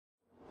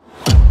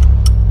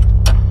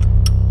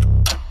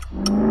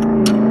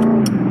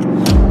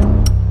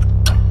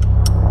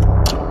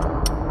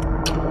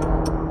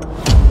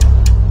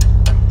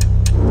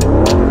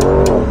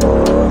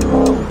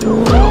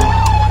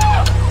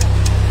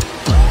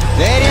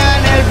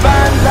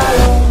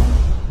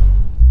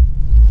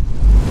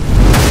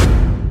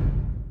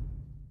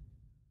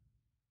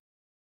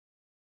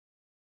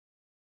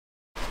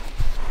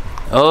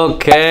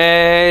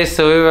Okay,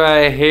 so we're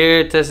right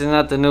here testing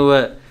out the new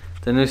what?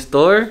 The new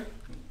store?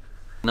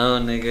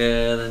 No,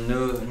 nigga, the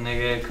new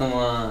nigga. Come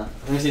on,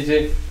 let me see,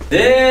 Jay.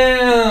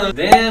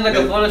 Damn, like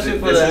a photo shoot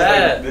for the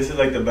hat. This is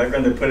like the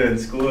background they put it in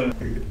school.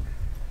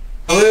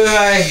 We're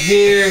right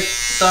here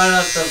starting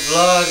off the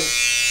vlog.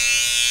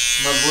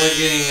 My boy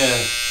getting a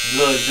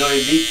little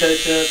Jaydee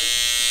touch up.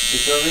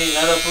 You feel me?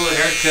 Not a full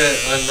haircut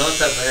or no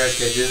type of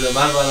haircut. Just the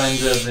barba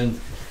lines up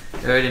and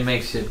it already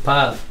makes shit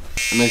pop.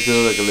 It makes it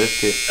look like a lift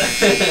kit.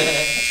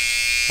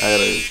 I got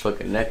a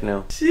fucking neck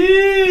now.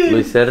 Jeez.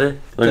 Luis Serra.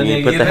 Look,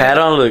 you put the hat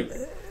on, look.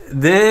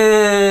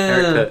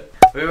 Damn. Haircut.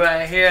 We're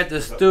right here at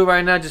the stew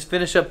right now. Just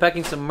finished up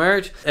packing some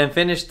merch and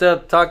finished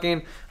up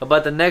talking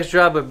about the next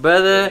drop with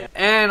brother.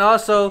 And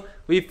also,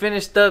 we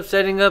finished up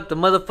setting up the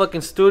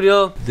motherfucking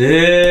studio.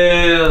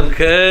 Damn,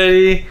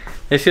 Cuddy.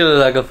 This shit look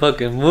like a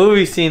fucking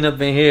movie scene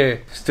up in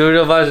here.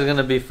 Studio vibes is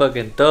gonna be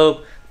fucking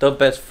dope.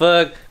 Dope as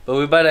fuck. But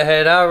we about to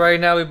head out right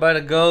now. We about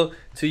to go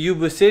to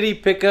Yuba City,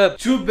 pick up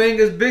two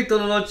bangers big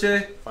toda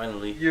noche.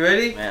 Finally. You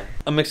ready? Man.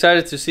 I'm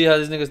excited to see how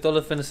this nigga's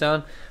tola finna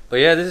sound. But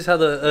yeah, this is how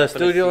the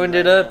studio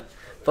ended up.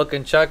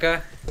 Fucking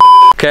chaka.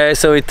 Okay,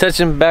 so we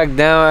touching back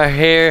down right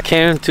here.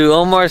 Came to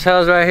Omar's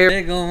house right here.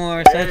 Big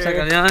Omar,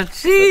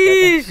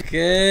 sheesh.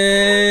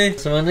 Okay.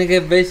 So my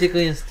nigga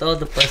basically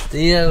installed the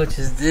pastilla, which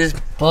is this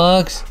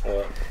box.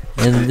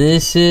 And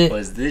this shit.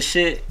 What's this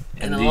shit?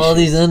 And all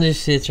these under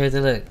shits right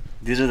there, look.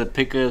 These are the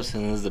pickups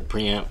and this is the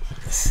preamp.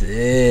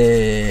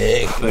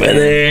 Sick,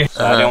 brother.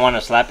 So I didn't want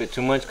to slap it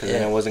too much because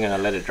then I wasn't going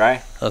to let it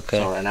dry. Okay.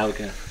 So right now we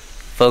can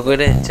fuck with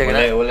it. Check it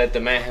out. We'll let the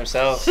man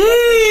himself.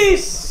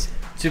 Sheesh.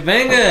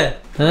 Chubanga.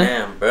 Huh?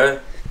 Damn, bro.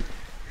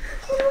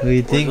 What do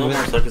you think?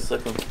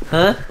 Suck him.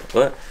 Huh?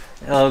 What?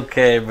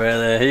 Okay,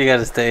 brother. You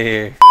gotta stay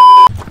here.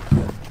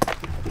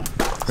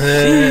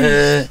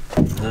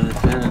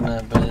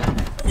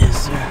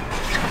 Yes, sir.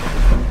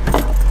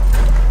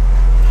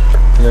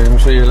 Look, let me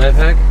show you your life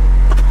hack.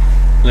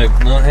 Look,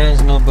 no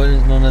hands, no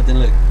buttons, no nothing.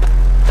 Look.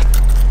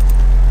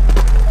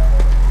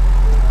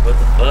 What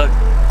the fuck?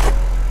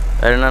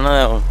 I did not know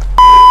that one.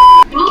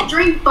 Don't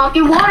drink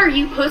fucking water,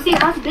 you pussy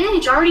ass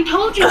bitch. I already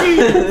told you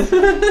this.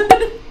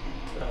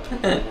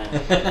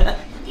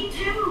 You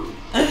too.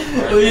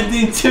 What do you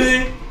think,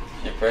 too?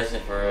 You're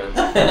pressing for us.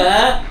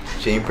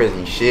 She ain't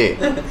pressing shit.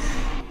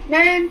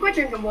 Man, quit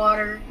drinking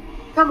water.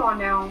 Come on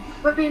now.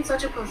 Quit being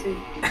such a pussy.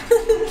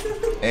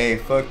 Hey,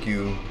 fuck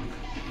you.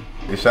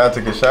 Good shot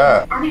took a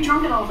shot. Aren't you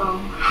drunk at all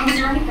though? I was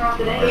drinking throughout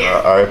the day.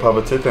 Alright,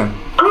 Papa Titan.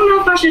 I don't know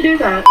if I should do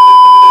that.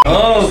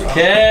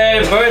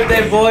 Okay,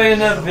 birthday boy in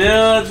the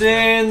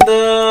building,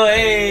 though.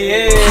 Hey,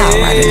 hey,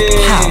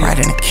 Right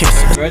in the kiss.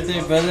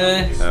 birthday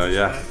brother. Hell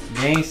yeah.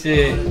 Gang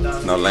shit.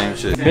 No lame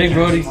shit. Big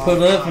Brody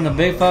put up from the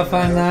Big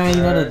 559,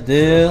 you know the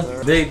deal.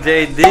 Big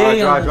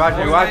Jaydee.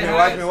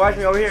 Watch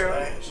me over here.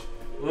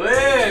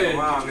 Where? Come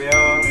on, yo.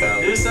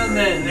 Do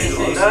something.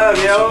 What up,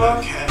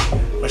 yo?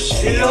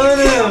 She's on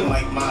him.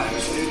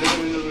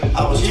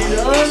 She's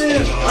on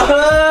him. Oh!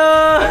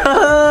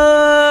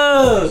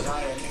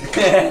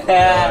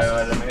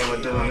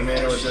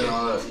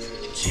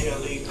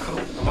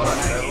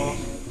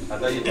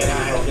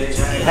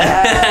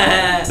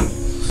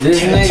 This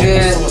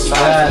nigga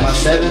got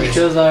 7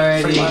 kills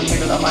already. I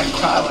might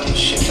cry when this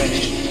shit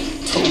finished.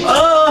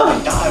 Oh!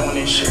 Die when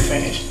this shit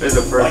finished. This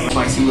is the first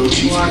Spicy little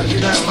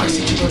cheeseburger,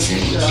 spicy chicken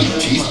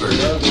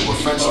cheeseburger with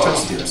French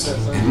toast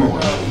and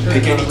more.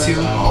 Pick any two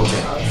all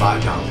day,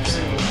 $5.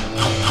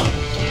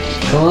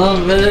 Come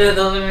on, brother,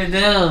 don't let me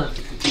down.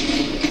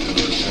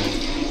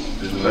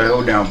 Let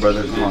hold down,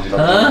 brother. Come on,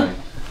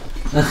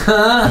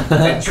 Huh?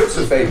 And chips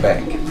are fade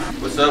back.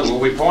 What's up? What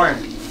we pouring?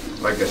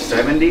 Like a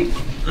 70?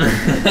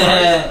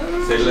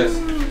 Say less.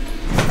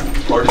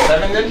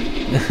 47 good?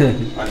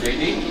 On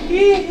Jaydee?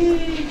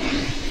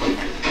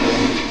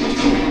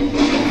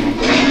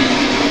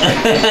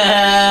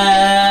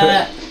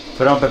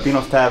 Put on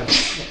Pepinos tab.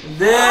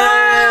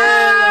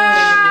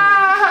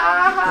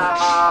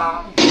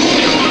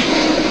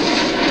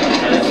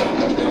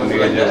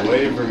 You're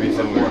waiting for me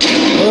somewhere.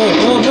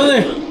 Oh,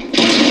 brother.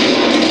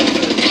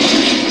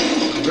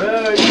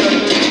 Bro, you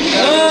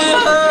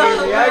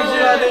gotta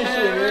reaction on this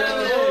shit, man.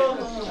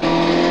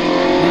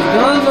 He's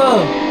gone,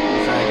 though.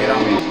 He's trying to get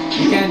on me.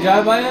 You can't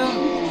drive by him?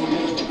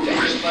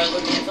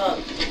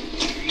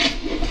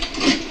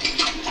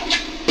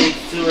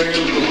 Too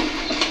early.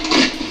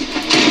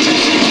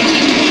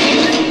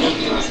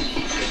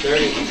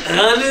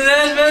 How do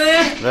that,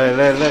 brother?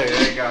 Look.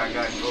 There you go. I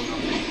got it. Go.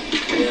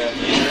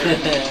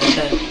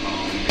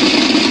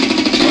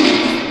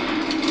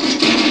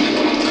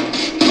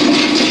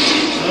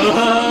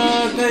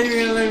 Oh, I thought you were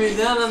gonna let me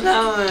down on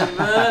that one,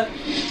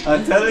 bro.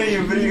 I'm telling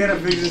you, but you gotta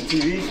fix this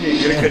TV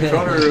shit. Get a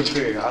controller real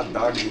quick. I'll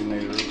dog these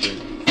niggas real quick.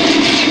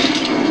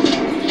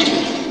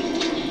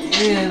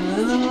 Yeah,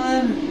 another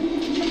one?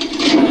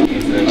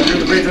 Under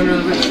the bridge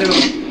too.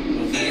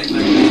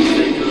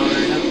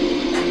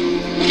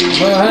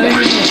 Bro, how did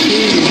you even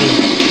see you?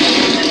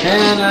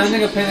 Man, that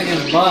nigga playing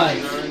against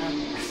bikes.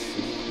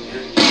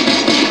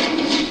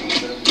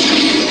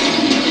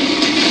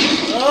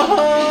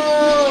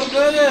 Oh,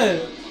 brother!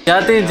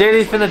 Y'all think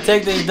Jaydee's finna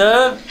take this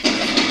dub?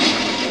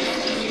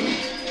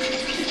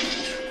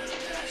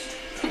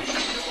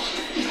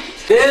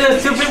 Yeah,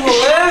 there's 2 people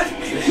left?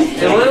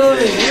 And one of them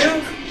is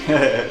you?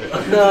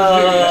 No,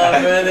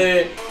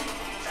 brother.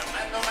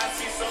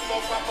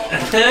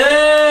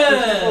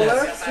 Damn!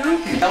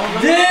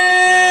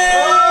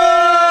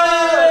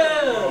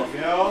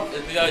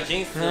 It's without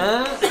jinx.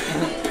 Huh?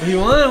 He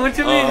won? What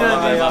you mean?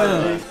 Yeah.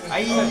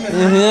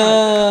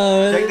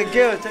 Take the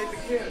kill, take the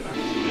kill.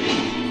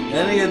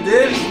 That nigga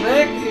did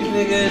smack these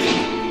niggas.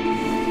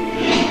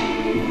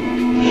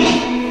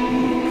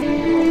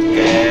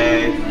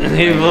 Okay.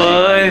 Hey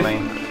boy.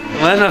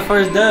 Why's my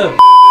first dub?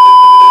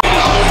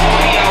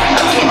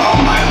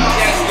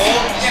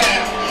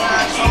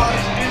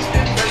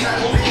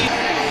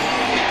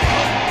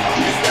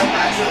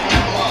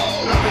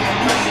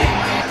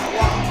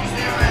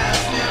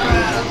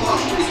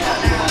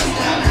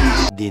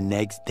 The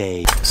next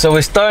day. So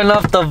we're starting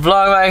off the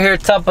vlog right here,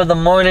 top of the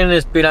morning.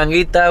 It's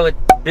Piranguita with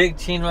Big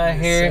Chin right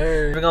here.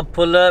 Sir. We're gonna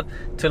pull up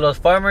to Los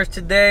Farmers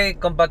today.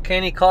 Compa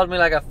Kenny called me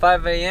like at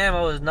 5 a.m.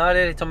 I was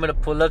nodded. He told me to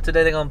pull up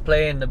today. They're gonna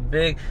play in the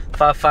big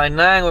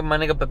 559 where my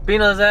nigga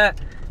Pepinos at.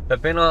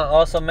 Pepino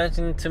also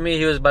mentioned to me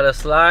he was about to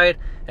slide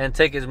and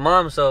take his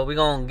mom, so we're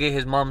gonna get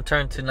his mom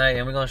turned tonight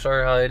and we're gonna show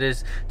her how it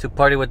is to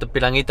party with the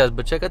Piranguitas.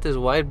 But check out this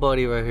wide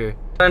body right here.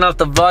 Starting off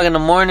the vlog in the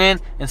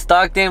morning in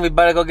Stockton. We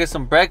about to go get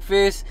some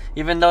breakfast,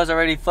 even though it's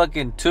already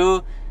fucking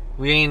 2.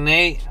 We ain't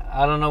ate.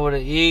 I don't know what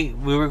to eat.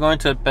 We were going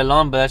to El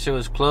Pelon, but that shit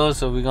was closed,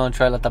 so we're gonna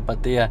try La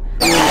Tapatilla.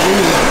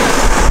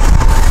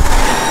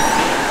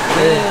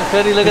 Hey,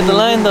 Freddy, look at the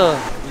line though.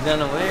 You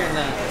done away or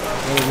not?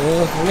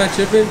 I'm not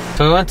tripping.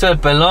 So we went to El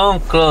Pelon,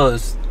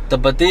 closed.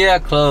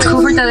 Tapatilla, closed.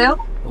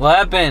 What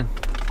happened?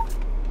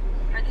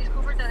 Are these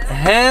Cooper Tadeo?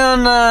 Hell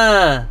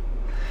nah.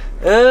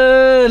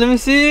 Let me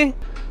see.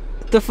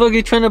 What the fuck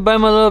you trying to buy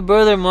my little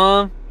brother,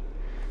 mom?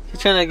 You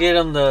trying to get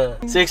him the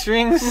 6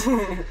 rings?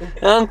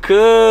 I'm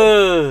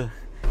cool.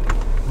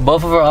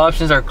 Both of our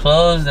options are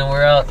closed and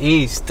we're out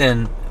east,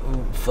 and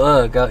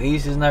fuck, out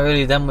east is not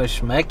really that much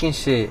smacking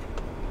shit.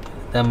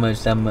 That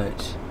much.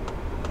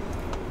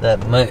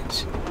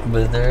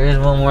 But there is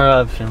one more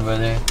option,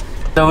 brother.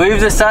 So we've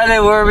decided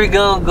where we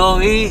gonna go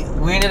eat.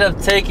 We ended up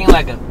taking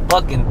like a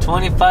fucking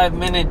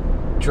 25-minute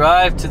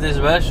drive to this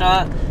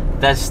restaurant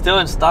that's still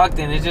in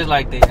Stockton. It's just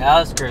like the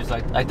outskirts,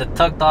 like the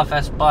tucked off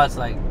ass spots,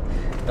 like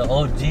the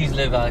OGs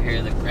live out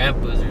here, the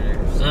grandpas or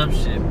some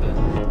shit.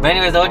 But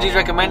anyways, the OGs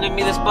recommended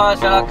me this spot.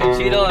 Shout out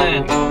Conchito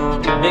and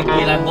Big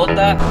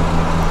Milangota.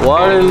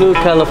 Waterloo,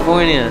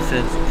 California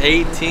since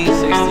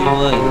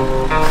 1861.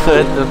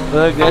 What the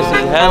fuck? That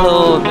shit's hella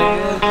old, nigga.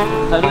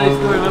 How do they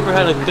still remember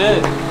how to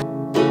cook?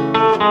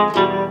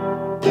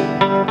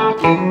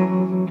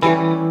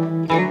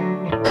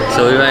 So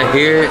we're right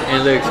here,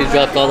 and look, she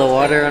dropped all the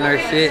water on our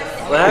shit.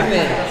 What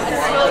happened?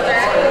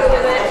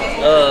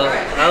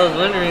 I was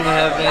wondering what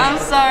happened. I'm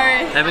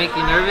sorry. That make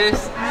you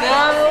nervous?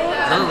 No.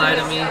 Don't lie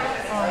to me. Oh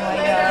my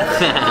god.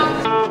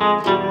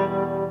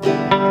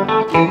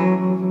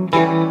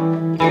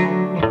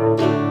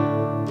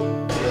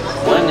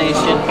 One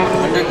nation,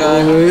 under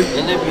God,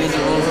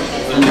 indivisible,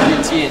 with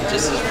liberty and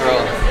justice for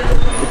all.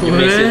 You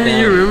mix it down.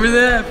 You remember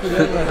that? I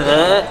forgot about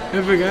that. Huh? I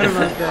forgot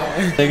about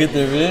that. Should I get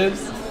the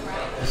ribs?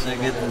 Or should I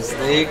get the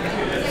steak?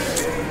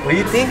 What are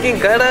you thinking,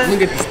 cara? I'm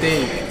gonna get the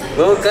steak.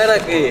 What cara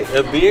que?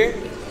 A beer?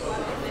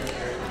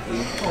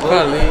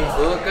 Probably.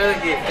 What cara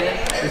que?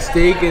 The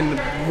steak and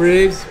the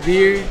ribs,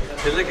 beer.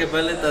 Feel like if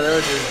I let that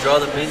out, just draw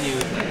the menu.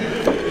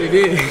 They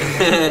did.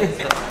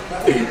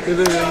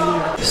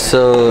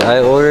 So I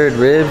ordered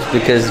ribs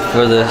because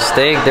for the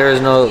steak there is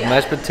no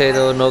mashed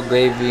potato, no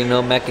gravy,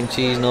 no mac and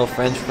cheese, no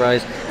french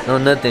fries, no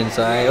nothing.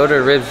 So I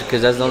ordered ribs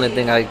because that's the only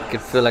thing I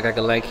could feel like I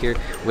could like here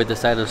with the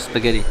side of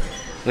spaghetti.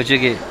 What you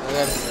get? I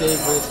got a steak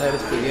with a side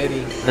of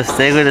spaghetti. The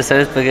steak with a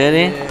side of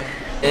spaghetti? Yeah.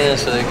 Yeah,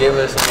 so they gave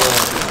us some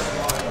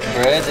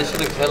bread. This shit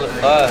looks hella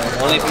fire.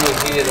 Only if you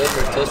heat it up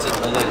or toast it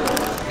on it.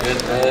 Good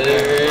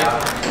butter.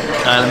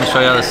 Alright, let me show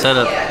y'all the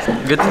setup.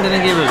 Good thing they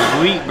didn't give us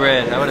wheat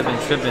bread. I would have been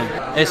tripping.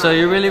 Hey, so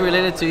you're really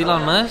related to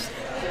Elon Musk?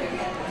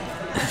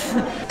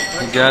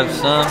 You grab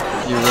some,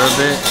 you rub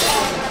it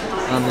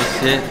on the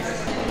shit.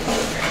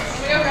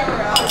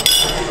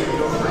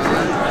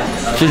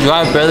 Too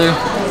dry, brother. I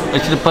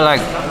should have put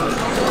like.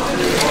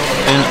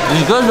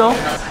 It's good though.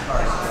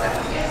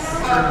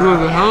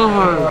 Look, how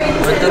hard?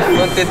 What the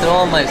fuck they throw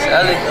on my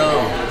salad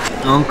though?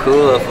 I'm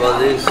cool off all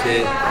this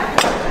shit.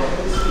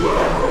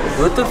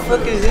 What the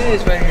fuck is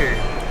this right here?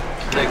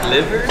 Like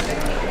liver?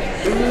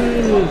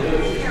 Ooh,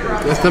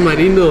 that's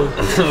tamarindo.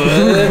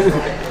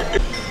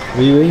 What?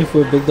 Were you waiting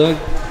for a big dog?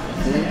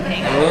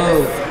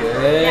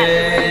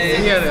 Okay.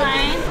 You gotta.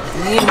 Fine.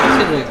 Damn, you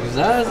should look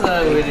Zaza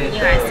with it. You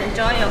guys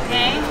enjoy,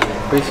 okay?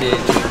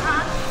 Appreciate you.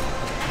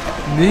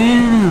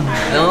 Damn.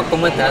 No,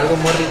 comete algo,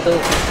 morrito.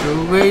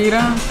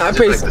 Mira. I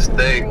paid, Like the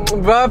steak.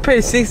 bro, I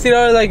paid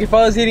 $60 like if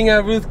I was eating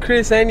at Ruth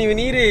Chris. I didn't even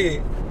eat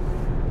it.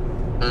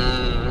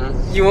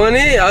 You want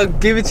it? I'll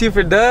give it to you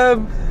for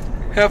dub.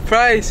 Half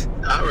price.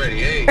 I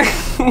already ate.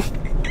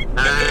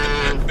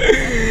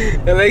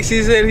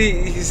 Alexis said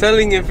he's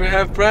selling it for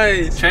half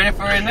price. Trading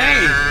for an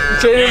eighth.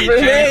 Trading for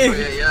an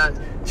eighth.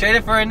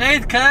 Trading for an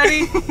eighth,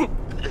 Cuddy.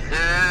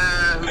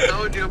 Yeah, who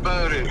told you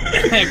about it?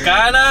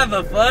 Kinda,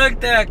 but fuck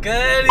that,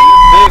 Cuddy.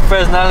 Big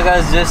Fresnel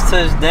guys just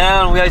touched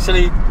down. We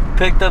actually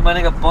picked up my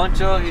nigga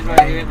Poncho. He's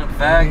right here in the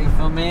back, you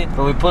feel me?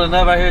 But we pulling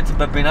up right here to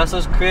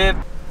Pepinos' crib.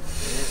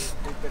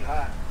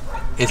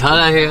 It's hot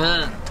out here,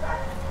 huh?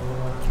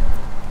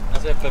 I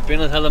said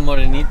Pepinos hella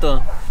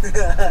morenito.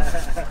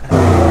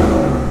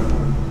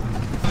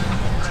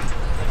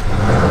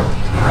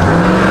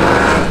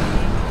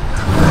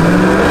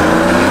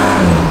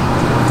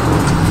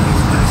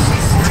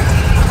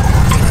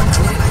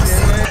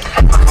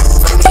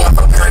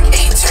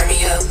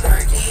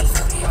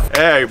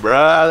 Hey,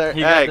 brother.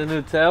 He got the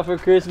new tail for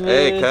Christmas.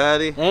 Hey,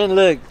 Cuddy. And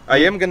look. I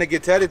am gonna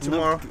get tatted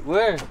tomorrow.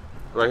 Where?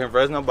 Right here in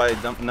Fresno by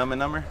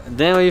Number.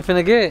 Then what you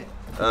finna get?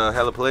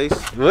 Hella Place.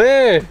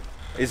 Where?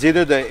 It's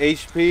either the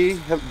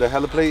HP, the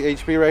Hella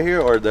Place HP right here,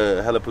 or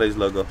the Hella Place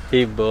logo.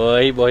 Hey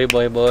boy.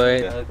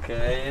 Yeah.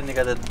 Okay, and they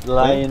got the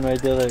lion right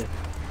there. Like.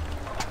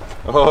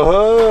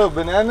 Oh,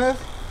 bananas?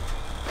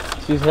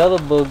 She's hella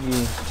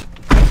bogey.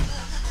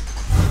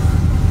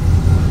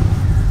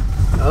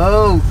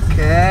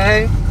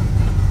 Okay.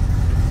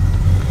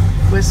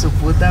 Pues su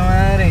puta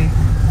madre.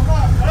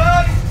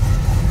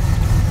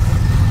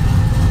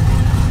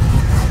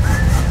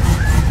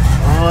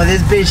 Oh,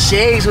 this bitch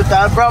shakes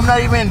without, bro. I'm not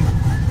even.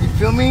 You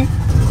feel me?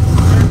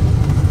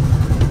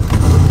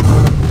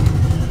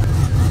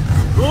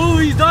 Ooh,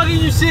 he's dogging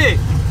your shit.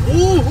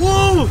 Ooh,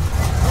 ooh.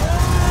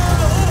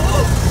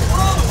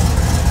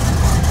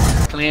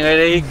 Clean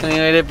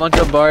ready, bunch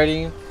of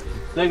Barty.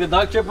 Like the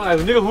dog trip, like,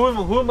 nigga,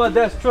 who in my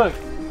dad's truck?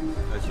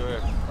 That's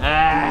yours.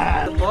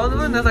 Ah, the other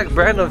one, that's like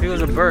Brando if he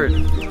was a bird.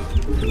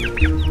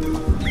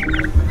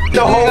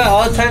 The whole,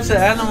 all types of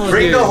animals.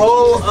 bring here. the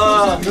whole,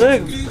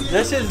 Look,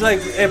 that shit's like,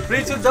 if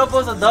Pritsu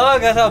doubles a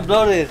dog, that's how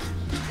bloated.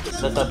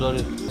 That's how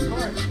bloated.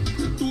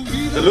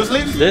 the loose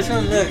leaves? This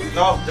one, look.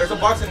 No, there's a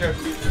box in there.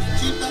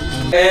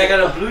 Hey, I got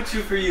a blue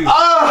chew for you.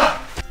 Ah!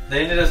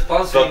 They need a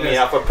sponsor. Fuck me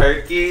off a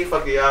perky,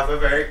 fuck me off a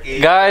perky.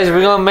 Guys,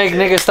 we're gonna make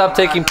niggas stop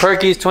taking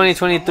perkies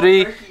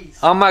 2023.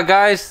 All my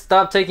guys,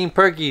 stop taking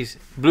perkies.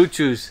 Blue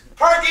chews.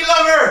 Perky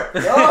lover!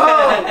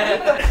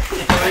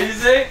 What did you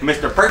say?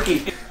 Mr.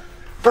 Perky.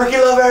 Perky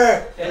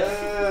lover!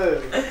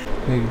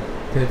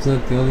 That's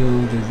not the only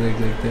one who's like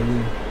that.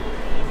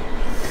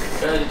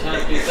 Cuz, you trying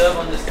to pick up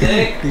on the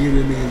stick? Look at the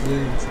nigga's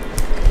legs.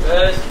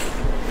 Cuz.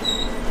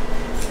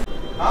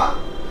 Huh?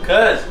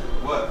 Cuz.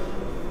 What?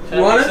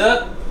 Trying to pick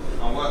up?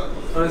 On what?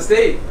 On a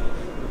steak.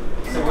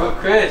 So, bro,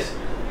 Chris.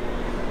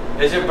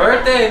 It's your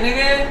birthday,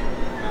 nigga.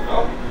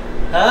 No?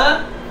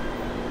 Huh?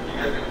 You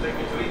guys gonna take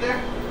me to eat there?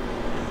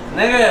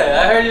 Nigga,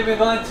 I heard you've been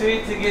going to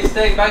eat to get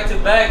steak back to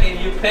back and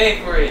you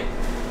pay for it.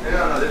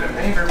 Hell no, they've been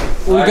paying for me.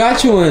 We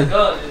got you one.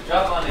 Go, just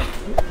drop on it.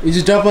 You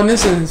just drop on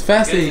this one. It's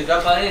fast Just steak.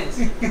 drop on it.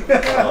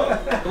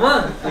 Come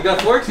on, you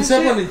got forks and What's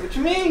up shit? on it? What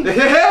you mean?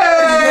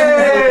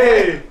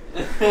 Hey!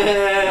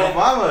 No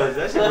mamas,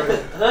 that shit was,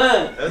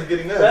 Huh? that's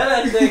getting up.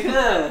 That's sick,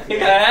 huh? You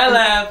got hella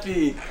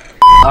happy.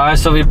 Alright,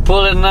 so we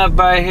pulling up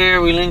right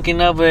here. We linking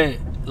up with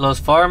Los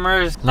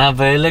Farmers. Nah,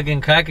 but it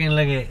looking cracking.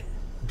 Look at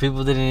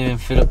people didn't even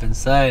fit up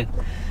inside.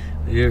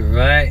 You're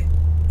right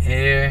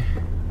here.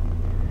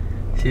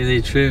 See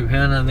the trip,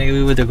 hell no, nigga,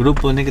 we with the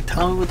grupo, nigga.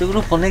 Tell me with the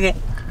grupo, nigga.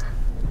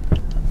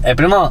 Hey,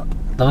 primo,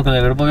 estamos con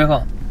el grupo,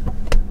 viejo.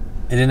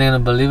 You think they're gonna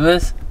believe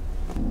us?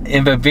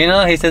 In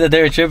Pepino, he said that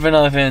they were tripping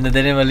off him, that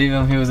they didn't believe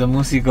him he was a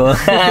músico.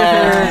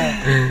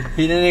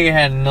 He didn't nigga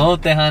had no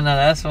tejana,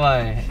 that's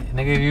why.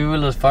 Nigga, if you were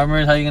Los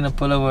Farmers, how you gonna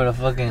pull up with a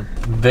fucking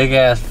big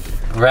ass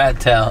rat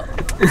tail?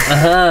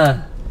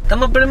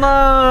 Tamo,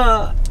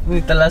 primo!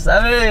 Ni te la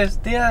sabes,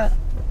 tía.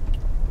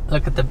 Lo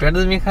que te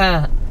pierdes,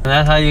 mija. And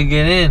that's how you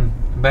get in.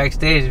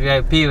 Backstage,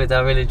 VIP,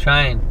 without really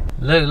trying.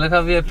 Look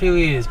how VIP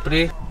we is,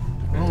 pretty.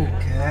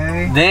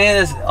 Okay.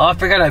 Damn, oh, I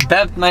forgot I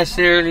bapped my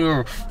shit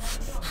earlier.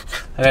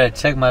 I gotta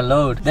check my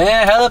load.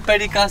 Damn, hella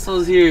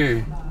Pericaso's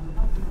here.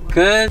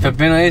 Good.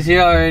 Pepino is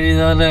here already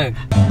though, look.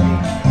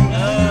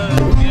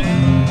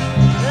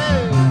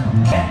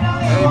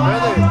 Hey,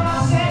 brother.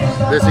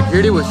 The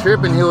security was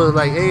tripping. He was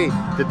like, hey,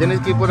 te tienes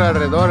que ir por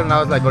alrededor. And I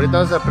was like, ahorita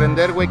vas a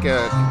aprender, güey, que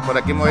por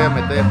aquí me voy a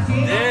meter.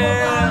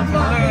 Damn,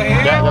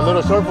 Yeah, the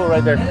little short foot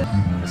right there.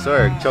 Yes,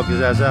 sir. Choke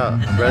his ass out,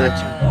 brother.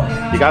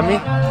 You got me?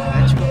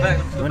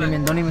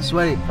 Don't even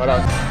sweat it. Hold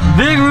on.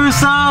 Big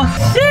Russo.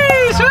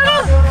 Sheesh, what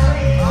up?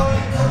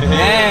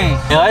 Dang.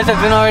 Yo, I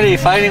have been already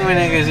fighting with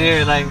niggas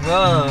here. Like,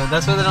 bro,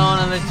 that's why they don't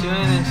want to let you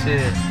in and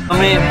shit. I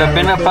mean,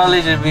 Pepino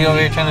probably just be over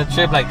here trying to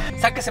trip. Like,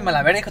 sáqueseme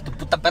la verga, hijo tu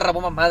puta perra,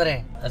 bomba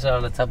madre. That's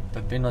all the top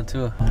Pepino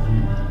too.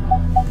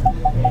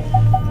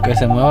 Que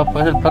se mueva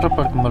pues el perro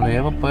porque me lo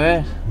llevo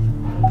pues.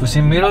 Pues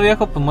si miro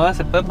viejo, pues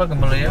muévase pues para que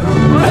me lo llevo.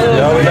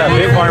 Yo, we got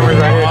big farmers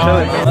right here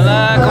chilling.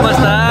 Hola, ¿cómo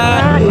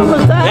está? ¿Cómo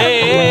está?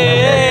 Hey, hey,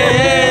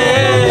 hey,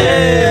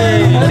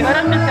 hey.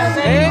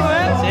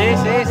 Sí,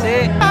 sí,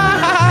 sí.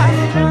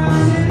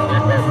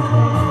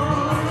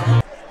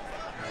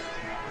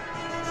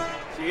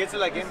 She gets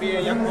like NBA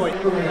Youngboy.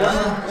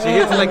 She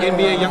hits it like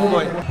NBA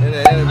Youngboy.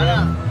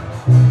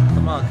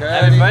 Come on, Cuddy.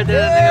 Happy birthday to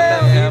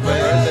that nigga, Pepe. Happy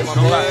birthday, my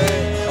boy.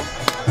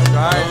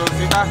 Right,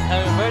 Lucita.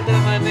 Happy birthday to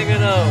my nigga,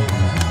 though.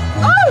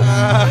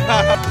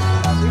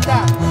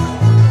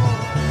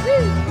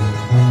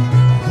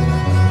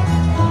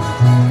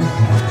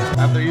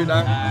 After you,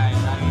 done.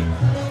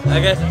 I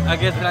guess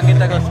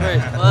Blanquita goes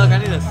first. Fuck, I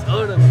need a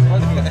soda.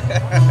 Fuck it.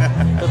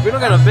 Pepino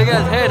got a big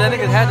ass head. That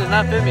nigga's hat does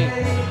not fit me.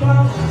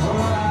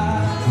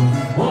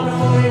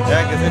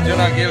 Ya que se echó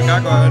aquí el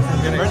caco, a ver si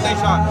tiene. Birthday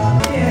shot.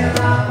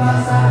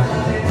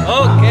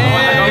 Okay.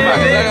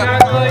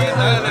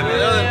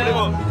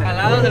 Al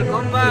lado del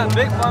compa,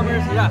 Big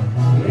Farmers, ya.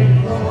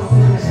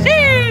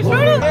 Sí,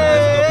 solo.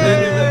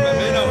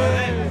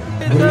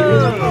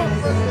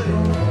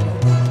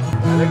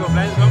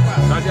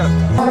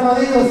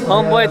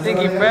 Homeboy think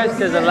he fresh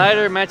because the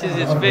lighter matches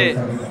his fit.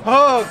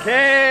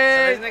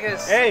 Okay.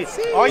 Hey,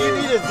 all you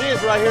need is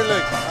this right here,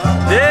 look.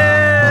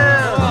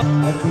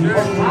 Damn!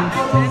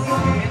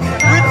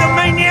 With the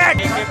maniac!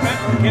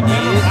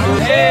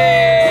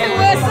 Hey,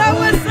 what's up,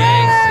 what's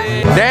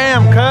up?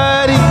 Damn,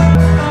 Cuddy!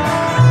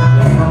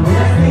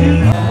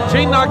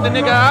 Chain knocked the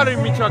nigga out of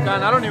me,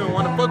 Michoacan. I don't even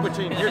want to fuck with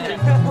Chain.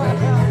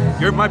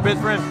 You're my best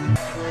friend.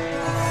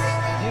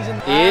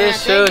 Yeah,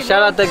 sure.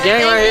 Shout out the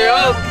gang right here.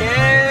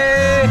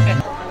 Okay.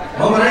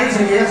 Can I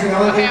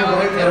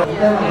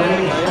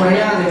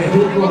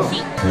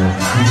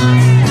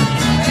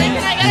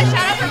get a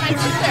shout out for my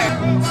sister?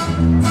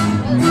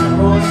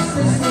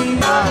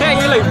 Hey,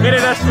 you like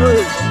fitted that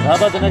switch. How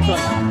about the next one?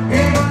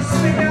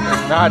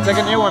 Nah, take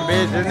a new one,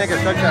 bitch. This nigga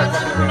sucks at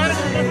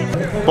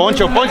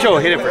Poncho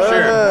hit it for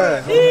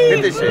sure.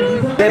 Hit this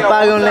shit. Le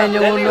pague un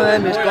leño a uno de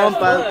mis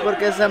compas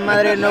porque esa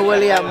madre no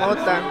huele a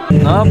mota.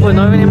 No, pues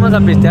no vinimos a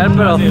pistear,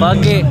 pero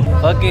fuck it.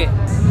 Fuck it.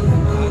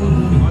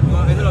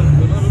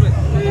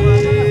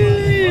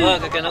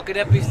 Fuck, que no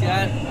quería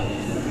pistear.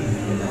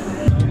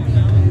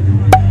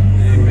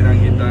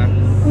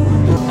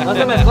 No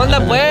se me esconda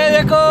pues,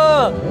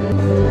 viejo.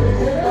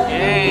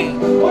 Bien.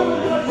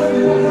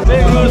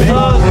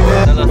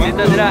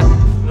 Saludcitas, mira.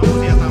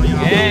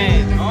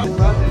 Bien.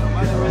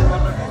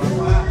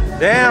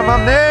 Damn,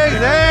 I'm next.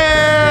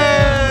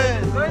 Damn.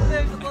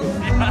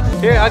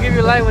 Here, I'll give you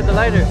a light with the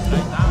lighter.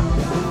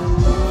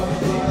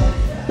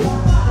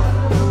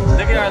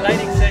 Look at our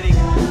lighting setting.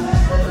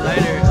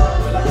 Lighter.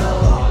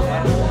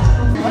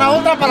 Una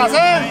ultra para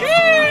hacer.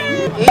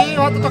 Y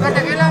vamos a tocar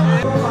tequila.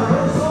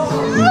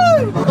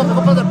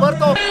 Copas del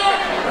puerto.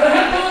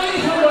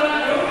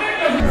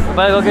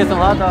 Better go get some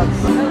hot dogs.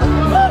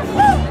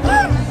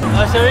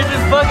 Oh, should we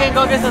just fucking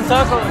go get some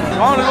tacos?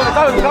 Oh, let's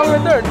go to the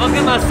right there.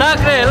 Fucking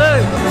masacre,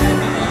 look.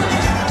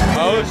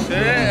 Oh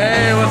shit,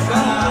 hey, what's up?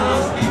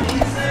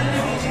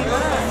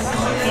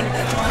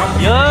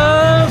 Yo,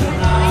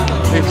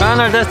 we found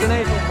our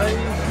destination,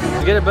 baby.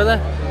 You get it, brother?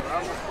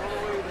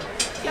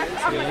 Yes,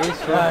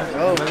 sure.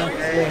 Oh,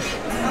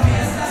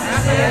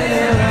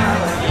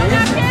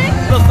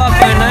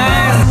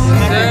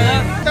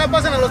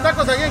 pasen a los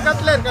tacos aquí en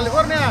Cutler,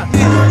 California.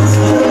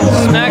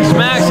 Smack,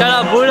 smack, shout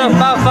out Buddha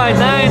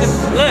 559.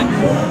 Look.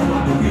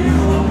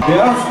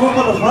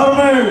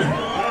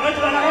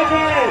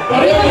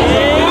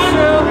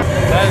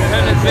 Let's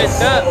turn this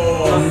bitch up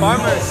for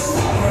farmers.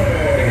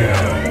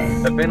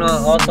 Pepino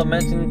also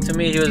mentioned to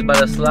me he was about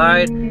to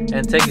slide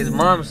and take his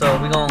mom, so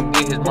we're gonna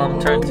get his mom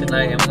turned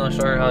tonight and we're gonna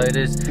show her how it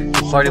is to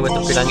party with the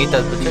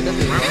piranguitas. But check out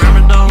this.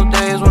 Remember those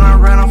days when I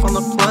ran off on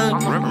the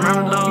plug?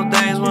 Remember those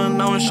days when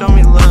no one showed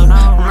me love?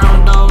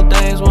 Remember those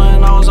days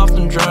when I was off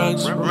them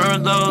drugs? Remember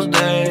those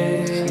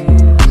days?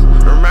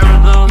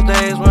 Remember those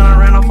days when I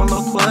ran off on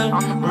the plug?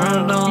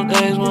 Remember those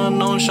days when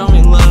no one showed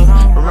me love?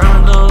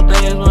 Remember those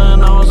days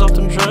when I was off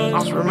them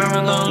drugs?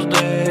 Remember those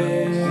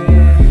days?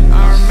 I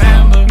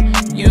remember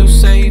you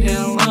say you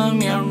didn't love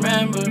me. I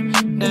remember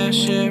that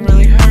shit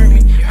really hurt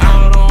me.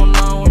 I don't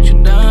know what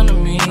you done to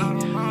me.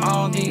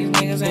 All these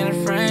niggas ain't a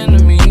friend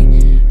to me.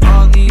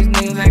 All these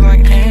niggas act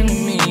like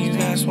enemies.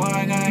 That's why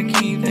I gotta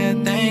keep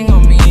that thing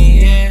on me,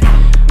 yeah.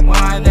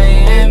 Why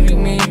they envy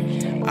me?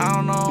 I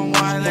don't know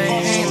why they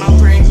hate my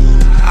break.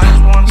 I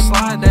just wanna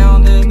slide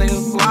down this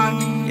nigga's block.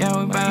 Yeah,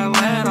 we better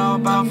let off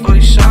about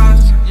 40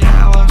 shots.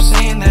 Yeah, I love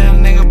seeing that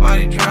nigga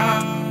body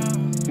drop.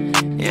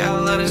 Yeah, I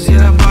love to see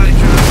that body drop.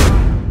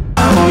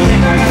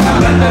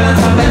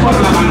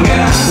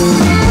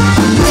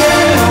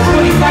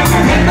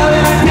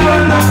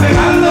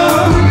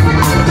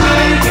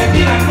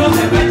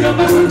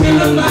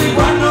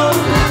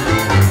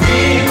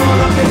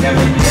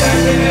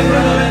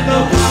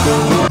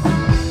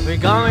 We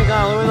gone.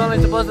 We was only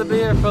supposed to be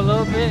here for a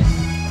little bit.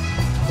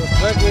 So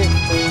quickly,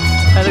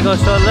 had to go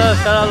show love.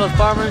 Shout out those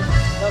farmers.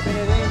 Helping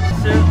it in.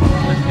 Shit.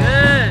 What's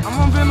good? I'm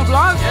gonna be in the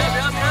vlog.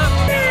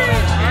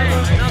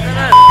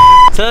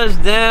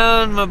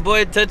 Touchdown, my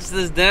boy touched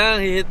us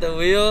down. He hit the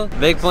wheel.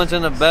 Big punch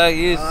on the back,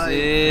 you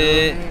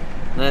see it.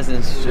 Nice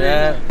and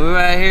strapped. We're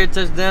right here,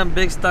 touchdown,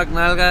 big stock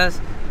nalgas.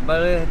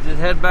 About to just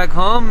head back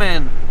home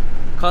and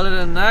call it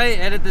a night.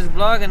 Edit this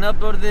vlog and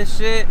upload this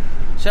shit.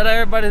 Shout out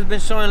everybody who's been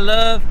showing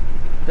love.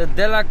 The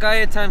De La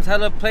Calle times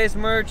Hella Place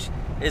merch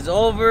is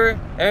over.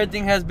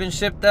 Everything has been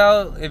shipped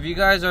out. If you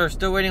guys are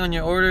still waiting on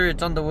your order,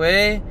 it's on the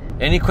way.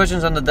 Any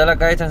questions on the De La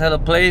Calle times Hella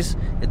Place,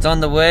 it's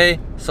on the way.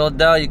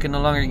 Sold out, you can no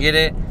longer get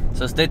it.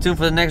 So stay tuned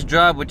for the next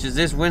drop, which is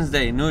this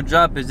Wednesday. New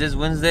drop is this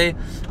Wednesday.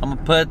 I'm gonna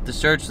put the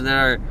shirts that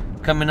are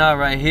coming out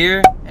right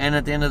here and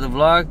at the end of the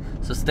vlog.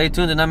 So stay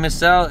tuned, do not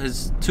miss out.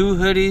 It's 2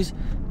 hoodies,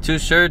 2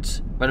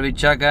 shirts. Para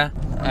bichaca.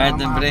 Alright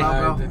then, bre.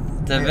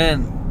 Te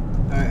ven.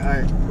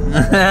 Alright.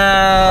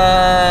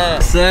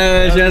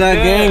 Sir, shout out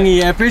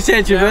Gangy. I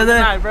appreciate you, brother.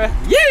 Alright, bro.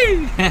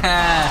 Yay!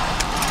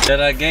 Shout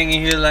out Gangy.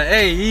 He was like,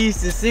 hey, you used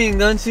to sing,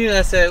 don't you?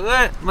 I said,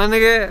 what? My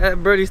nigga,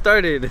 that birdie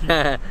started.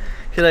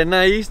 He's like,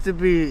 nah, you used to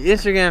be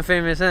Instagram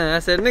famous, huh? I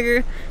said,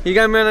 nigga, you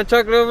got me on a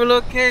chocolate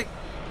overload cake?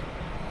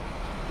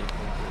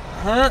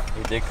 Huh?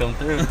 He did come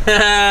through.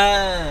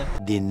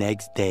 The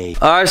next day.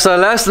 Alright, so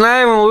last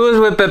night when we was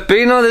with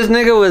Pepino, this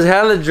nigga was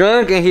hella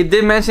drunk and he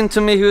did mention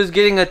to me he was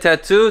getting a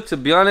tattoo. To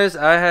be honest,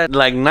 I had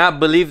like not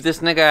believed this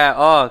nigga at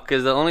all,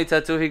 cause the only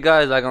tattoo he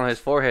got is like on his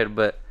forehead.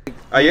 But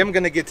I am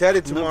gonna get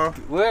tatted tomorrow.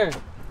 Where?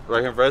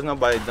 Right here in Fresno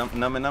by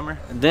Number.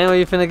 Then what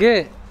you finna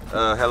get?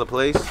 Hella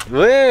Place.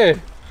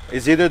 Where?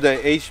 It's either the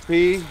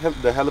HP,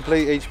 the Hella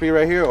Place HP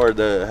right here, or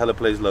the Hella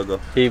Place logo.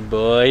 Hey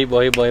boy.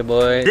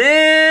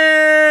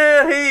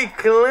 Damn, he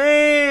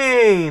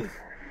clean.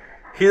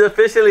 He's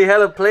officially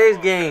Hella Place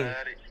gang.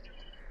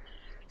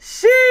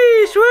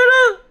 Sheesh,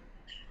 what up?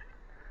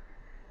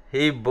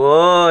 Hey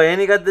boy,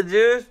 and he got the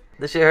juice?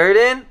 The shit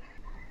hurting?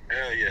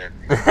 Hell yeah.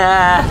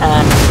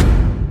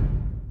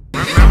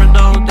 Remember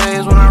those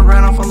days when I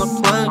ran off on the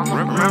plug?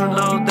 Remember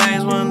those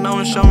days when no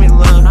one showed me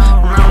love?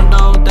 Remember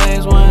those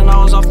days when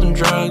I was off them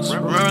drugs?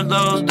 Remember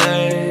those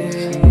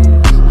days?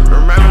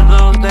 Remember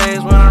those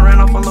days when I ran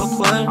off on the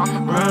plug?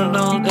 Remember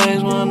those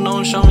days when no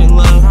one showed me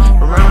love?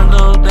 Remember